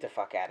 Get the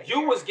fuck out of here.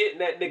 You was getting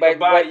that nigga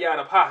body out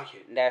of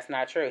pocket. That's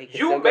not true.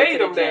 You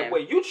made him that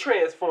way. You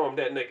transformed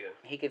that nigga.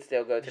 He could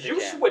still go to the gym.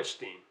 You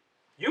switched him.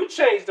 You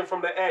changed him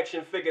from the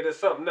action figure to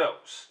something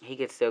else. He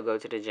could still go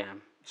to the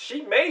gym.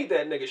 She made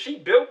that nigga. She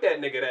built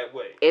that nigga that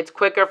way. It's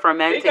quicker for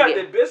men to get... He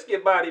got the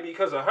biscuit body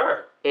because of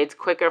her. It's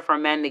quicker for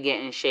men to get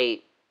in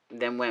shape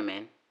than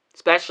women.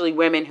 Especially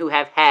women who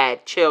have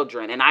had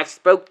children. And I've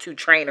spoke to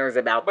trainers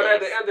about this. But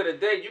at the end of the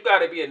day, you got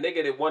to be a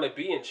nigga that want to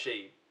be in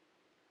shape.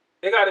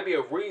 There got to be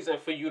a reason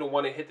for you to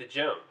want to hit the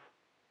gym.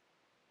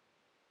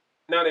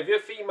 Now, if your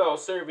female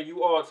serving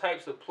you all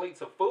types of plates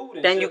of food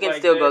and then shit you can like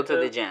still that, go to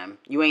the gym.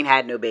 You ain't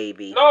had no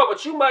baby. No,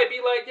 but you might be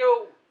like,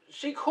 yo,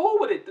 she cool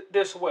with it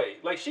this way.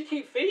 Like, she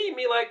keep feeding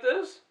me like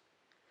this.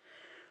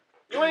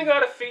 You ain't got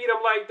to feed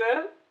him like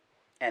that.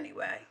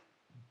 Anyway.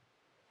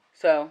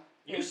 So.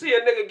 You see a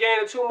nigga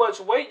gaining too much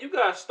weight, you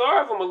got to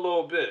starve him a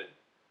little bit.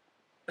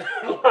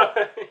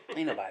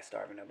 Ain't nobody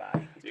starving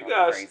nobody. You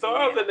gotta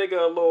starve the nigga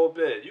a little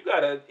bit. You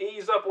gotta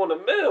ease up on the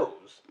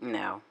meals.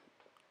 No.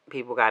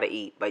 People gotta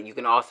eat, but you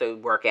can also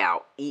work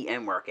out. Eat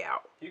and work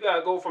out. You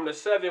gotta go from the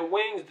 7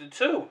 wings to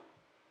 2.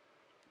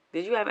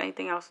 Did you have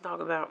anything else to talk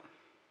about?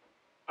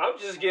 I'm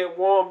just getting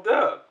warmed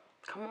up.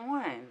 Come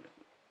on.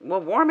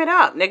 Well, warm it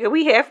up, nigga.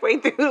 We halfway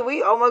through.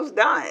 We almost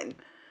done.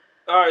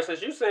 Alright,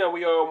 since you saying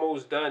we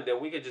almost done,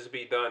 then we could just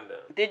be done then.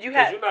 Did you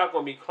have... Because you're not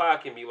going to be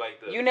clocking me like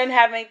this. You didn't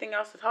have anything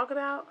else to talk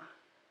about?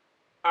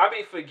 I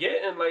be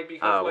forgetting, like,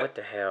 because... Oh, like, what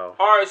the hell?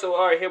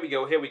 Alright, here we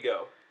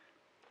go.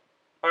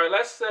 Alright,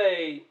 let's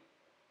say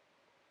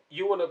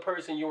you and a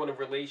person you in a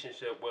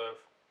relationship with,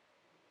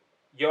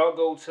 y'all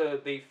go to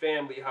the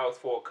family house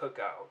for a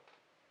cookout.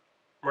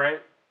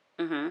 Right?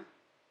 Mm-hmm.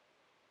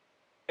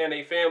 And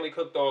they family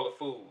cooked all the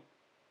food.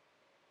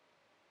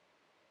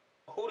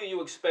 Who do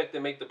you expect to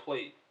make the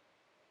plate?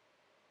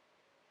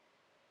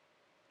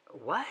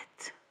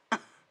 What?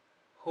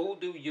 Who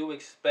do you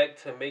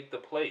expect to make the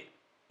plate?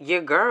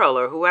 Your girl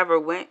or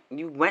whoever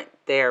you went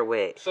there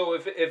with. So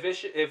if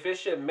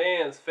it's your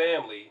man's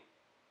family,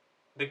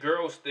 the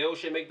girl still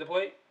should make the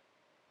plate?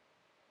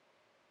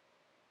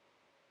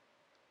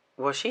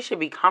 Well, she should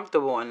be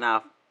comfortable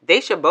enough.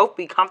 They should both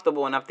be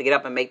comfortable enough to get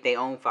up and make their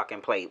own fucking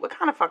plate. What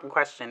kind of fucking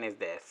question is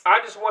this? I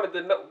just wanted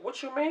to know.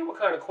 What you mean? What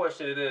kind of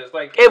question it is?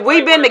 Like, if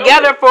we've been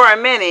together for a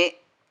minute,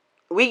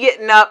 we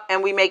getting up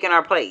and we making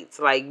our plates.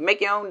 Like,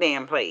 make your own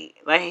damn plate.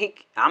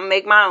 Like, I'm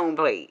make my own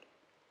plate.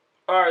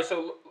 All right,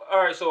 so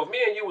if me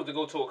and you was to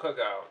go to a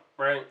cookout,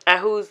 right? At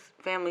whose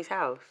family's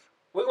house?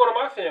 We're going to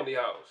my family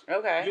house.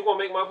 Okay. You gonna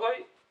make my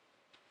plate?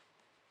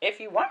 If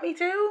you want me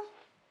to.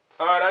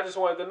 All right, I just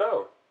wanted to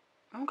know.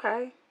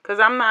 Okay. Because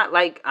I'm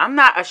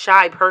not a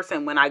shy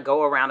person when I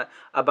go around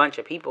a bunch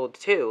of people,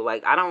 too.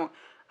 Like,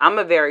 I'm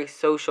a very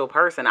social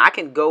person. I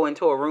can go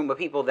into a room of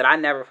people that I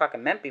never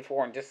fucking met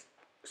before and just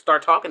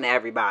start talking to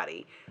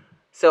everybody.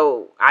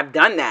 So, I've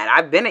done that.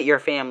 I've been at your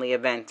family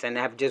events and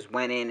have just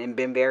went in and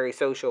been very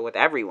social with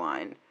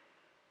everyone.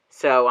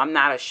 So, I'm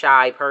not a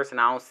shy person.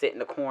 I don't sit in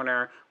the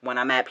corner when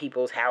I'm at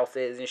people's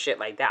houses and shit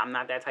like that. I'm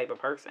not that type of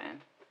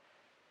person.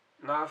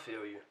 No, I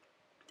feel you.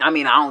 I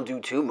mean, I don't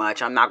do too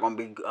much. I'm not going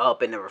to be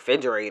up in the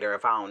refrigerator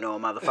if I don't know a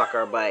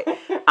motherfucker. But,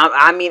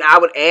 I mean, I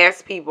would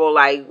ask people,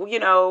 like, you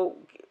know,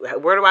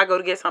 where do I go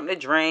to get something to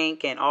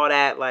drink and all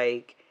that,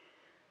 like.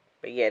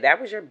 But, yeah, that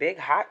was your big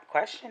hot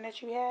question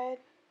that you had?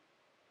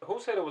 Who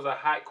said it was a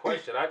hot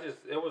question?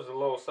 It was a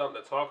little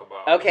something to talk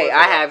about. Okay,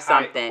 I have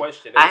something.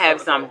 I have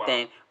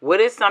something. What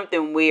is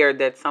something weird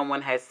that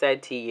someone has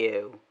said to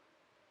you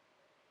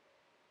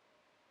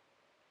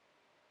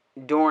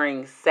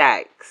during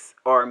sex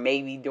or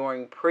maybe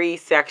during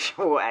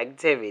pre-sexual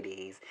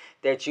activities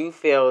that you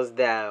feel as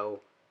though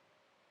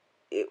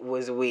it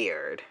was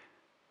weird?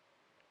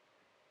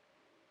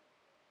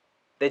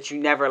 That you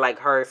never, like,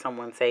 heard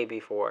someone say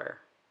before?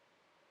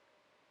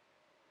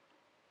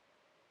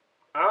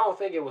 I don't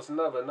think it was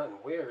nothing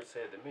weird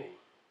said to me.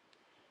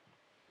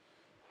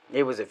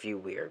 It was a few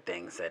weird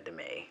things said to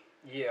me.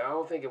 Yeah, I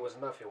don't think it was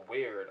nothing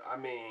weird. I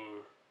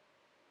mean,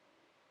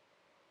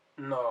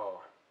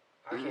 no.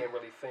 I can't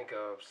really think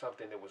of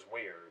something that was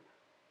weird.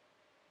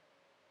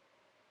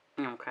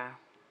 Okay.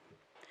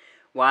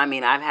 Well, I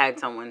mean, I've had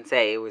someone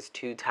say it was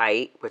too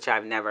tight, which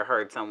I've never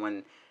heard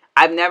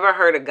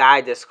a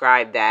guy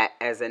describe that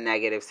as a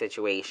negative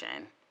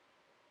situation.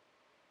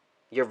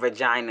 Your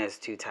vagina's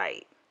too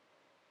tight.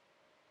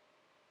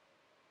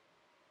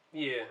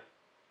 Yeah.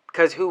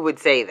 Because who would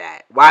say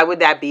that? Why would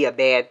that be a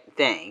bad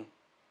thing?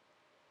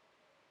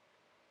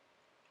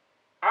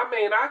 I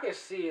mean, I can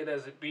see it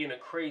as it being a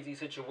crazy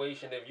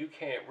situation if you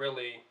can't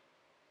really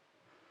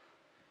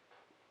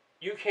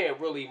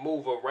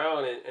move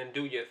around and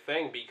do your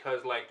thing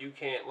because, like, you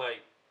can't,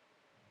 like,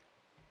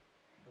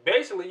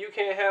 basically you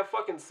can't have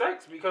fucking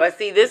sex because. But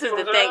see, this is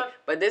the thing.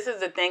 But this is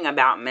the thing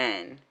about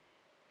men,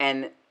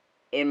 and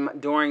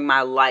during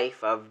my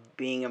life of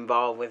being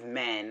involved with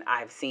men,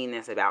 I've seen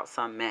this about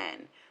some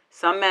men.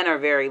 Some men are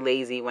very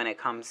lazy when it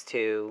comes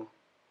to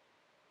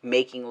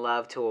making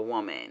love to a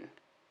woman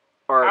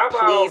or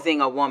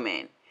pleasing a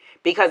woman.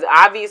 Because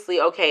obviously,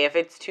 okay, if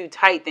it's too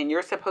tight, then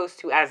you're supposed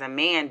to, as a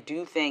man,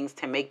 do things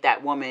to make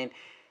that woman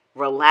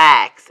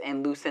relax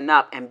and loosen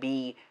up and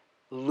be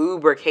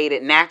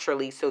lubricated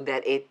naturally so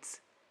that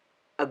it's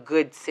a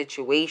good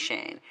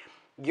situation.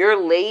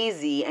 You're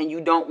lazy and you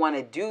don't want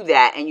to do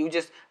that, and you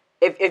just,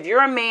 if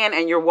you're a man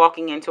and you're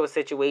walking into a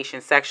situation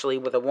sexually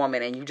with a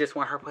woman and you just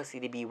want her pussy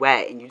to be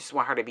wet and you just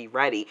want her to be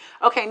ready,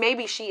 okay,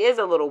 maybe she is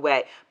a little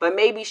wet, but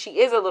maybe she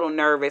is a little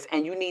nervous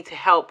and you need to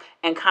help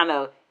and kind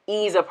of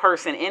ease a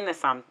person into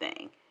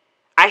something.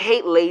 I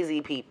hate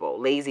lazy people,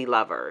 lazy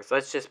lovers.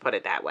 Let's just put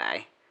it that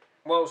way.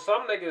 Well,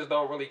 some niggas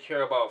don't really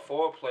care about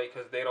foreplay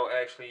because they don't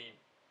actually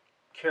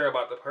care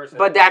about the person.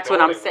 But that's what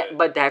I'm saying.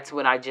 But that's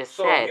what I just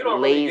said. So if you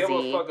don't really give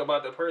a fuck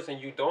about the person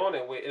you doing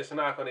it with, it's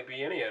not going to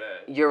be any of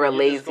that. You're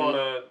lazy. Just going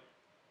to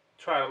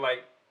try to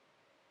like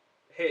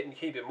hit and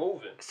keep it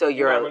moving. So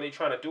you're not really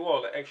trying to do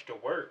all the extra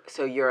work.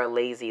 So you're a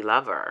lazy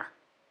lover.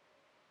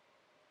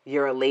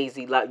 You're a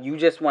lazy you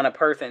just want a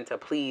person to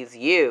please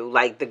you,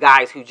 like the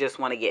guys who just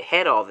want to get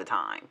head all the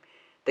time.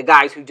 The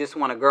guys who just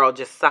want a girl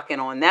just sucking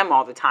on them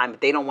all the time,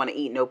 but they don't want to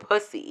eat no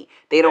pussy.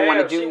 They don't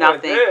want to do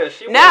nothing.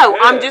 No,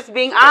 I'm just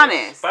being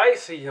honest.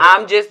 Spicy,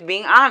 I'm just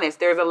being honest.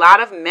 There's a lot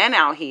of men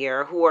out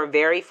here who are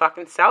very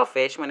fucking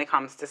selfish when it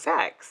comes to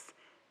sex.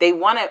 They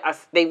want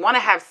to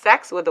have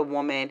sex with a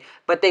woman,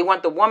 but they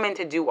want the woman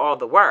to do all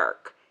the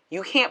work.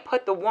 You can't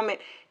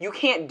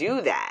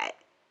do that.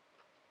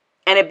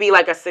 And it'd be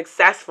like a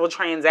successful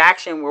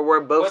transaction where we're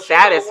both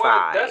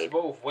satisfied. That's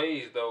both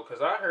ways, though,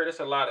 because I heard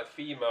it's a lot of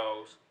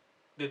females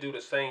that do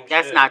the same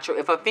That's shit. not true.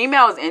 If a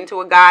female is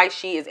into a guy,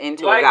 she is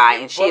into a guy,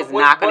 and she is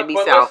not going to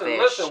be selfish.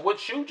 Listen,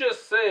 what you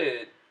just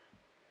said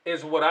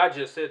is what I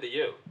just said to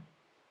you.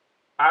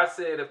 I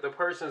said if the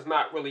person's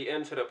not really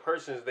into the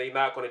persons, they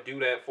not going to do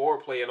that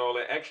foreplay and all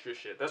that extra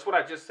shit. That's what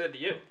I just said to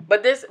you.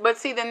 But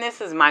see, then this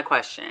is my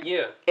question.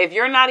 Yeah. If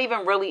you're not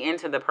even really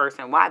into the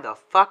person, why the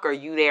fuck are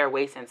you there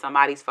wasting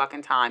somebody's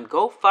fucking time?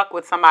 Go fuck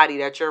with somebody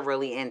that you're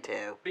really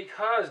into.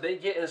 Because they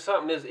getting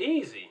something that's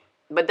easy.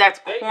 But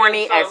that's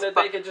corny as fuck.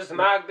 They could just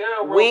knock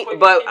down real quick.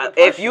 But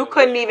if you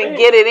couldn't even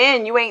get it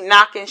in, you ain't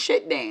knocking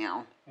shit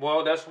down.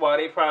 Well, that's why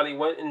they probably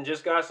went and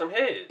just got some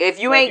head.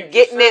 If you ain't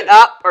getting it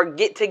up or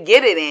get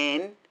it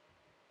in,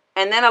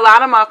 and then a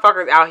lot of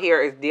motherfuckers out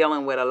here is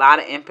dealing with a lot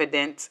of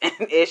impotence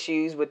and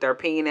issues with their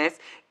penis.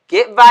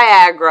 Get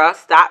Viagra,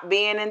 stop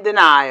being in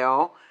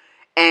denial,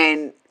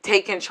 and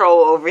take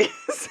control over your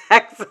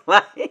sex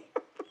life.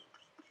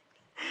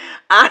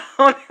 I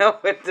don't know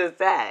what to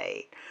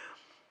say.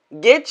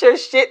 Get your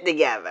shit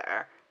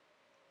together.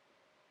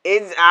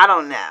 I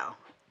don't know.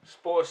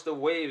 Sports the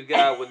Wave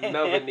guy would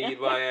never need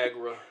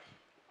Viagra.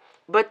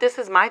 But this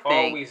is my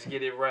thing. Always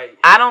get it right.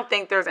 I don't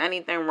think there's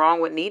anything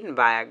wrong with needing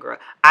Viagra.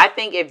 I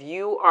think if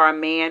you are a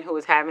man who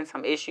is having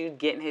some issues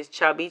getting his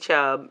chubbed,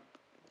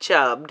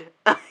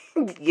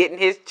 getting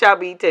his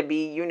chubby to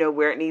be,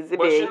 where it needs to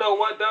be. But you know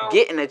what, though?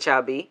 Getting a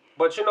chubby.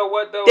 But you know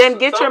what, though? Then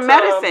get your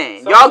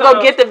medicine. Y'all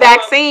go get the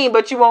vaccine,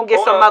 but you won't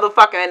get some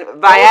motherfucking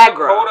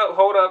Viagra.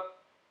 Hold up.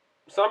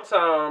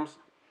 Sometimes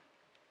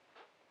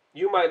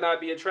you might not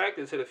be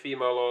attracted to the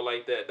female or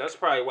like that. That's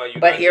probably why you.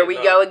 But here we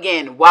go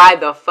again. Why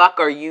the fuck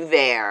are you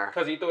there?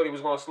 Because he thought he was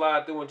gonna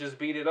slide through and just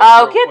beat it up.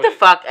 Oh, get the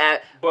fuck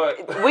out!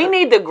 But we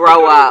need to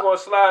grow up. He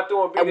was gonna slide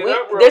through and beat it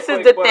up real this quick,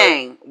 is the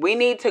thing. We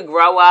need to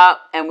grow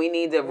up, and we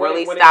need to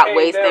really stop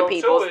wasting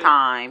people's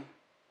time.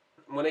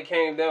 When it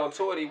came down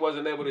to it, he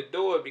wasn't able to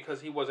do it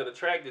because he wasn't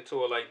attracted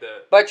to her like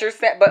that.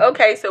 But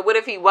okay, so what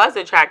if he was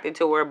attracted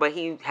to her, but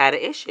he had an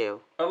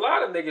issue? A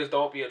lot of niggas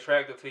don't be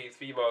attracted to these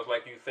females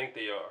like you think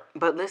they are.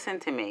 But listen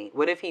to me.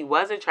 What if he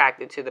was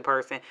attracted to the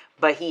person,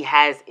 but he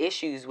has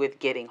issues with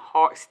getting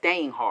hard,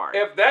 staying hard?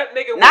 If that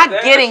nigga was not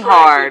getting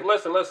hard.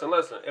 Listen.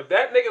 If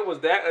that nigga was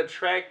that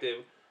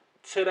attractive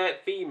to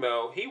that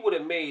female, he would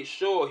have made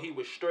sure he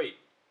was straight,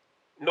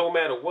 no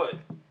matter what.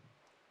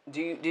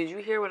 Did you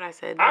hear what I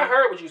said? I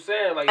heard what you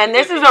saying. Like, and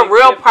this is a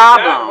real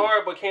problem. Not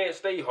hard, but can't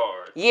stay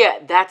hard. Yeah,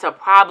 that's a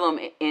problem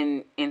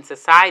in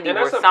society. And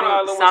that's where a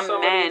problem with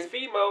some men, of these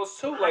females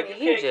too. Like, you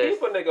can't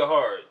keep a nigga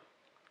hard.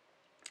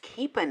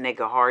 Keep a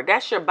nigga hard.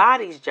 That's your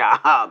body's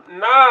job.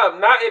 Nah,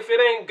 not if it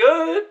ain't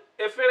good.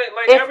 If it ain't,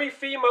 like, If every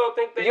female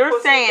think they you're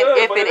pussy saying good,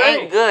 if but it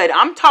ain't ain't good,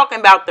 I'm talking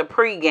about the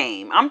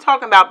pregame. I'm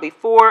talking about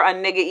before a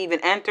nigga even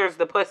enters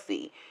the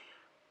pussy.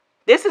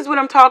 This is what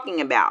I'm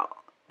talking about.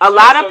 A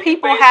lot of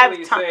people have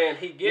time.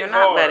 You're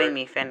not letting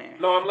me finish.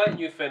 No, I'm letting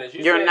you finish.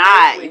 You're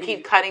not. You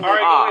keep cutting me off.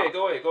 All right,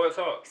 go ahead,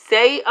 talk.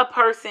 Say a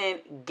person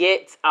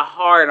gets a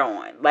hard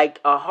on, like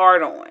a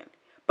hard on,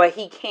 but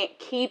he can't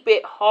keep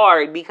it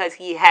hard because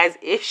he has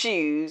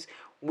issues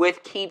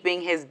with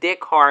keeping his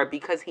dick hard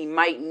because he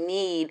might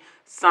need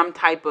some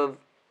type of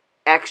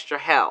extra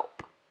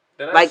help,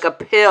 like a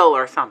pill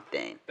or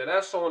something. Then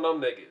that's on them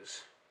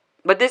niggas.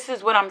 But this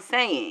is what I'm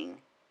saying.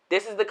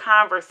 This is the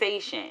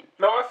conversation.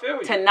 No, I feel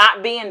you. To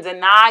not be in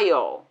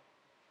denial.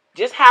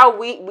 Just how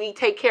we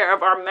take care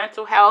of our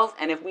mental health,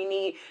 and if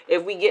we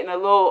getting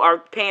our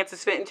pants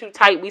is fitting too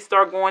tight, we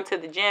start going to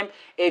the gym.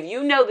 If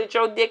you know that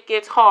your dick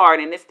gets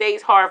hard and it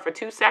stays hard for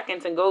 2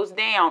 seconds and goes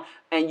down,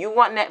 and you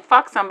want to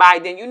fuck somebody,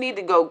 then you need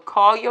to go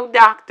call your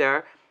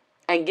doctor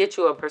and get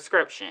you a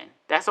prescription.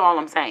 That's all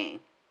I'm saying.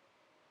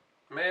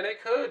 Man,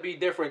 it could be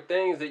different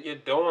things that you're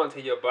doing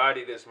to your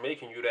body that's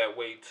making you that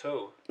way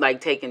too. Like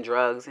taking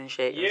drugs and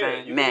shit. You're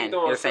saying men.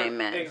 You're saying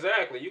men.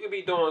 Exactly. You could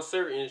be doing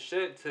certain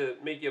shit to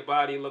make your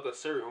body look a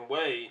certain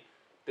way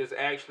that's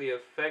actually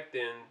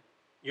affecting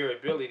your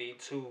ability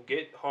to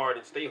get hard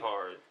and stay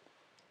hard.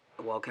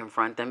 Well,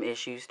 confront them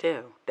issues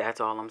too. That's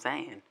all I'm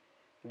saying.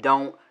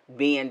 Don't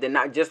be in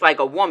denial. Just like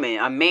a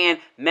woman,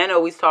 men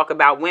always talk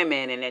about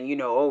women, and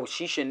then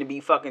she shouldn't be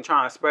fucking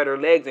trying to spread her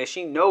legs, and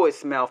she know it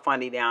smell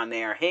funny down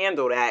there.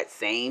 Handle that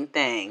same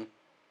thing.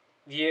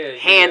 Yeah.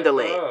 Handle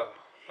it.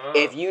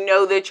 If you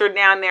know that you're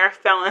down there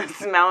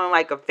smelling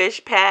like a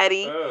fish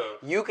patty,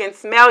 you can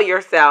smell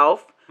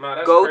yourself.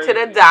 Go crazy.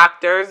 To the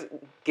doctors,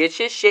 get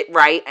your shit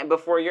right, and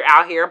before you're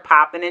out here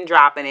popping and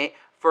dropping it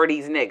for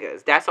these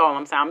niggas. That's all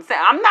I'm saying.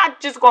 I'm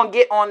not just gonna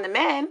get on the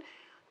men.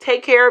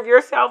 Take care of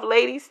yourself,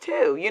 ladies,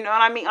 too. You know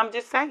what I mean? I'm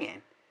just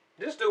saying.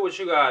 Just do what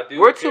you gotta do.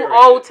 We're too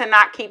old to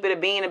not keep it a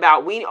bean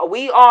about. We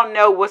all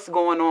know what's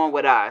going on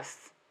with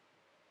us.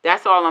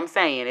 That's all I'm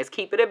saying. Is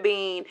keep it a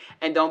bean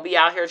and don't be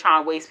out here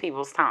trying to waste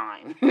people's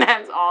time.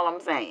 That's all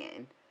I'm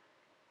saying.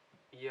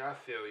 Yeah, I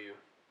feel you.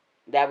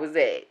 That was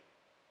it.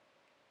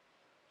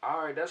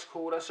 All right, that's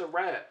cool. That's a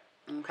wrap.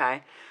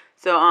 Okay.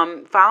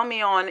 So follow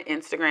me on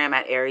Instagram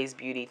at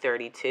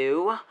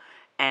AriesBeauty32.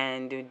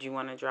 And did you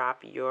want to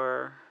drop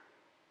your...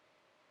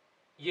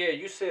 Yeah,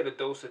 you said a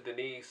dose of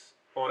Denise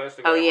on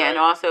Instagram. Oh, yeah, right? and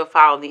also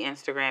follow the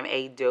Instagram,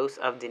 A Dose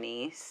of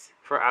Denise,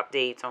 for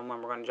updates on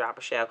when we're going to drop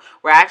a show.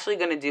 We're actually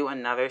going to do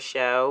another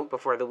show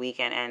before the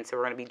weekend ends, so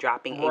we're going to be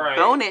dropping a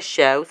bonus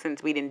show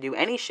since we didn't do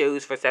any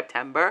shows for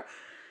September.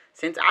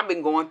 Since I've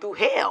been going through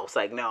hell. It's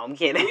like, no, I'm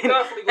kidding. We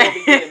definitely going to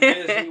be getting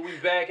busy. We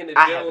back in the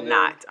building. I have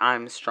not.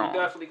 I'm strong. We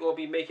definitely going to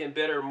be making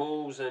better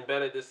moves and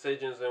better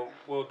decisions, and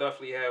we'll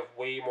definitely have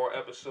way more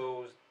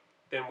episodes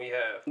than we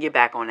have. Get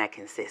back on that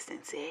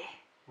consistency.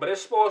 But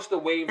it's supposed to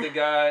Wave the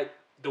Guide,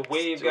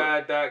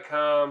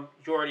 thewaveguide.com.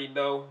 You already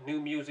know,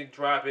 new music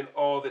dropping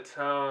all the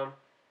time.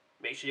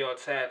 Make sure y'all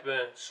tap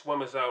in.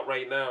 Swimmers out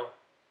right now.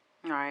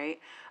 All right.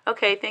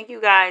 Okay, thank you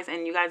guys,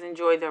 and you guys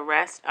enjoy the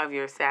rest of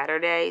your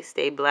Saturday.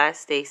 Stay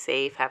blessed, stay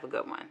safe, have a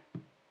good one.